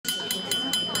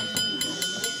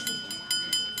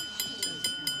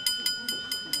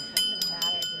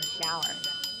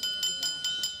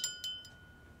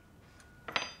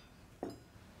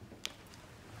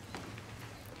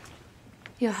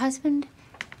Your husband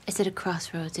is at a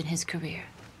crossroads in his career.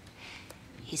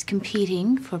 He's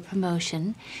competing for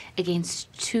promotion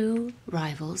against two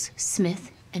rivals, Smith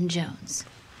and Jones.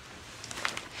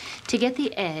 To get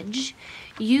the edge,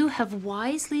 you have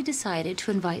wisely decided to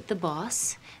invite the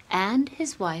boss and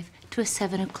his wife to a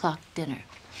 7 o'clock dinner.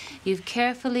 You've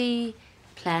carefully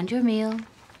planned your meal,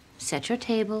 set your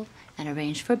table, and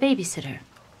arranged for a babysitter.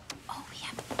 Oh, we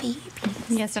have babies.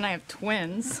 Yes, and I have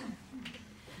twins.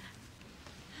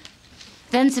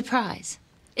 Then surprise,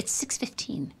 it's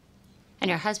 6:15, and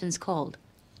your husband's called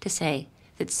to say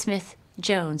that Smith,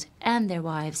 Jones, and their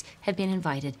wives have been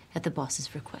invited at the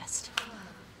boss's request.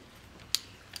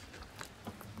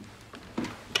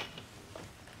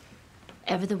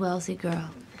 Ever the wealthy girl,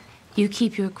 you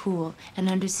keep your cool and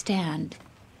understand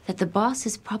that the boss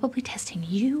is probably testing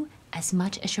you as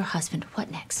much as your husband.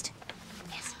 What next?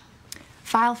 Yes.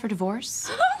 File for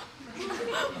divorce.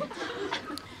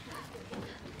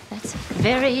 That's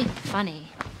very funny.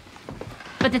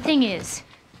 But the thing is,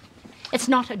 it's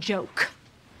not a joke.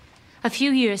 A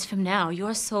few years from now,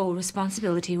 your sole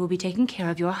responsibility will be taking care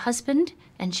of your husband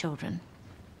and children.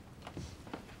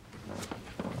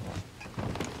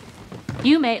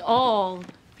 You may all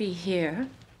be here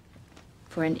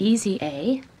for an easy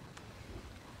A,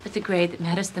 but the grade that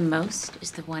matters the most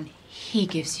is the one he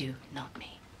gives you, not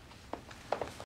me.